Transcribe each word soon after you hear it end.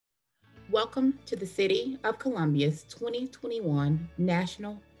Welcome to the City of Columbia's 2021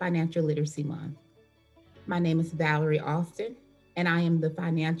 National Financial Literacy Month. My name is Valerie Austin, and I am the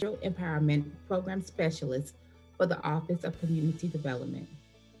Financial Empowerment Program Specialist for the Office of Community Development.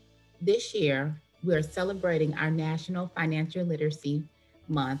 This year, we are celebrating our National Financial Literacy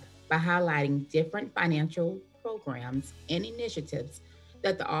Month by highlighting different financial programs and initiatives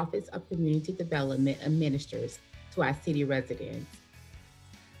that the Office of Community Development administers to our city residents.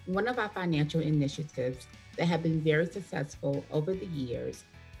 One of our financial initiatives that have been very successful over the years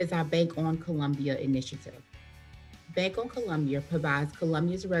is our Bank on Columbia initiative. Bank on Columbia provides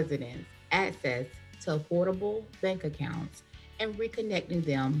Columbia's residents access to affordable bank accounts and reconnecting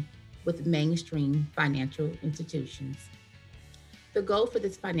them with mainstream financial institutions. The goal for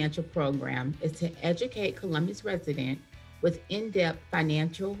this financial program is to educate Columbia's residents with in-depth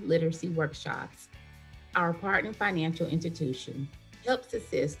financial literacy workshops. Our partner financial institution helps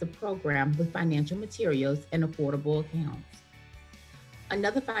assist the program with financial materials and affordable accounts.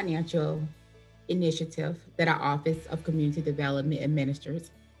 Another financial initiative that our Office of Community Development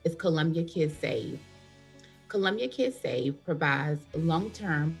administers is Columbia Kids Save. Columbia Kids Save provides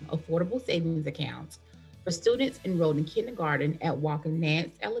long-term affordable savings accounts for students enrolled in kindergarten at Walker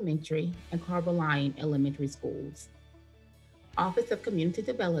Nance Elementary and Carver Lyon Elementary schools. Office of Community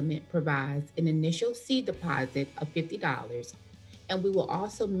Development provides an initial seed deposit of $50, and we will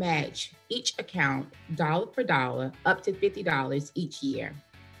also match each account dollar per dollar up to $50 each year.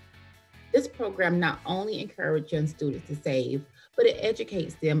 This program not only encourages young students to save, but it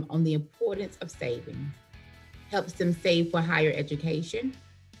educates them on the importance of saving, helps them save for higher education,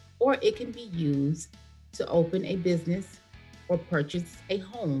 or it can be used to open a business or purchase a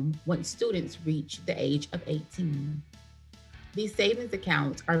home once students reach the age of 18. These savings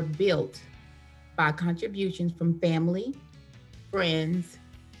accounts are built by contributions from family, friends,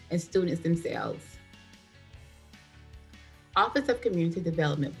 and students themselves. Office of Community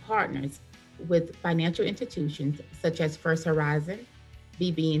Development partners with financial institutions such as First Horizon,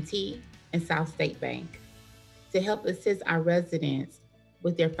 BB&T, and South State Bank to help assist our residents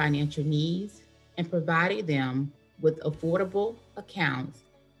with their financial needs and providing them with affordable accounts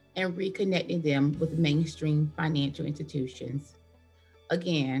and reconnecting them with mainstream financial institutions.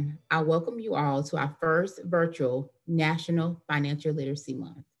 Again, I welcome you all to our first virtual National Financial Literacy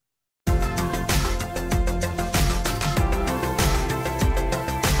Month.